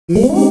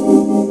Here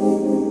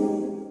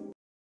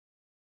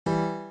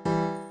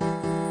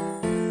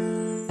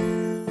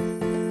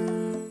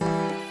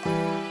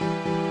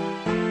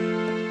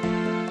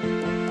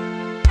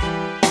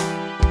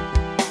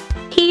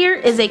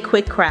is a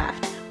quick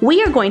craft.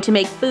 We are going to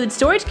make food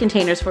storage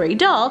containers for a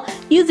doll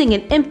using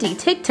an empty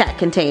Tic Tac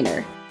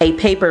container, a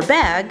paper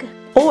bag,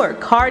 or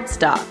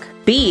cardstock,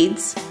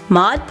 beads,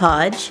 Mod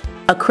Podge,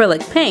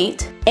 acrylic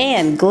paint,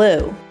 and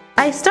glue.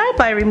 I start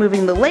by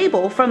removing the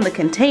label from the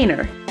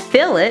container.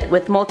 Fill it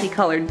with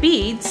multicolored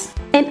beads,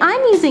 and I'm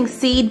using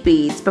seed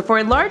beads, but for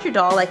a larger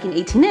doll like an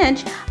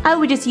 18-inch, I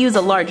would just use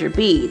a larger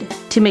bead.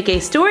 To make a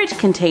storage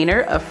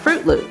container of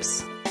Fruit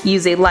Loops,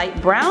 use a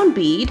light brown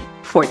bead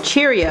for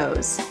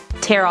Cheerios.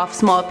 Tear off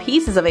small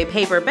pieces of a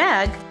paper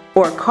bag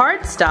or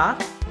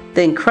cardstock,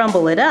 then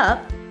crumble it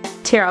up.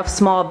 Tear off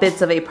small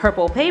bits of a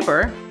purple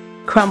paper,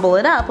 crumble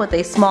it up with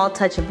a small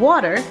touch of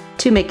water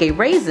to make a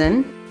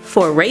raisin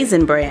for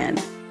Raisin Bran.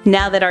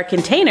 Now that our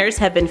containers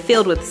have been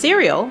filled with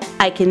cereal,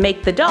 I can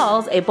make the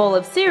dolls a bowl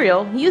of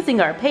cereal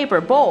using our paper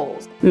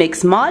bowls.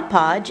 Mix Mod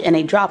Podge and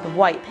a drop of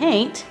white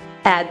paint,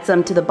 add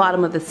some to the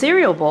bottom of the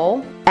cereal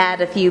bowl, add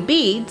a few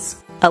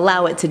beads,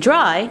 allow it to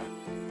dry,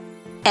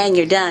 and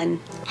you're done.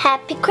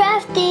 Happy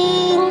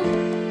crafting!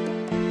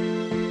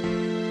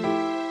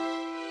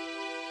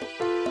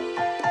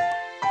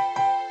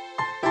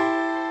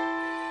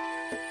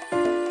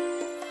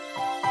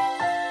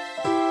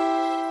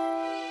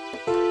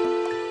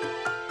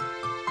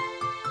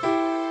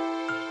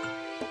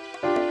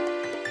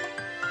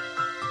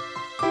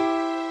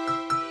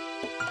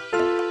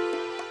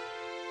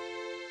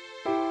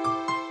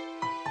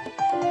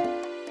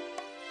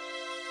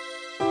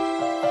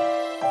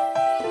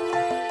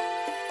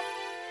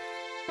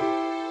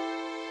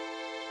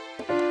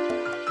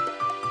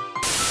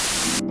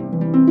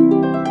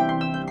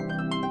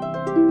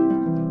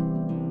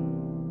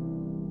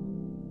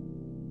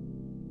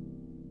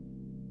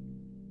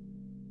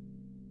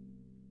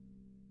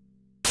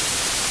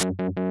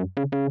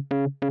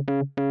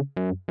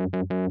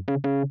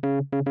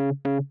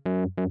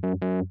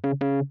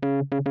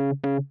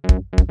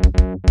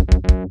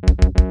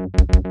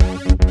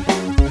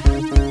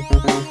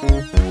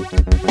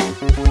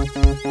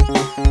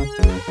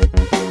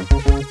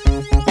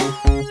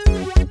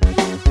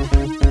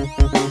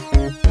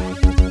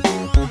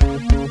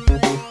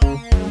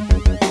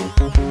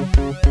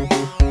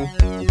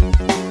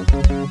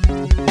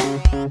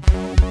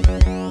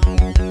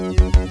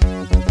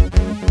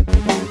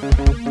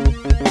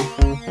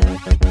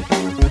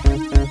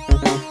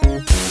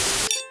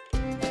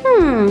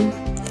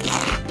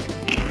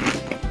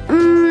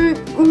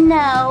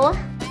 No,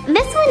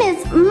 this one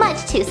is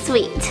much too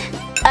sweet.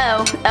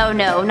 Oh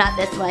no, not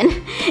this one.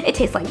 It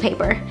tastes like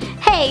paper.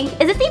 Hey,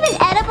 is this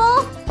even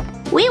edible?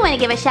 We want to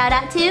give a shout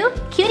out to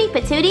Cutie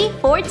Patootie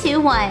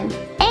 421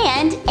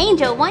 and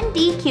Angel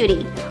 1D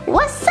Cutie.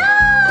 What's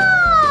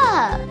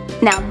up?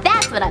 Now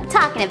that's what I'm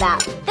talking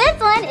about. This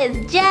one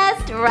is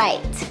just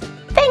right.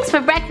 Thanks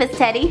for breakfast,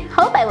 Teddy.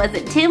 Hope I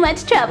wasn't too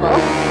much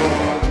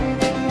trouble.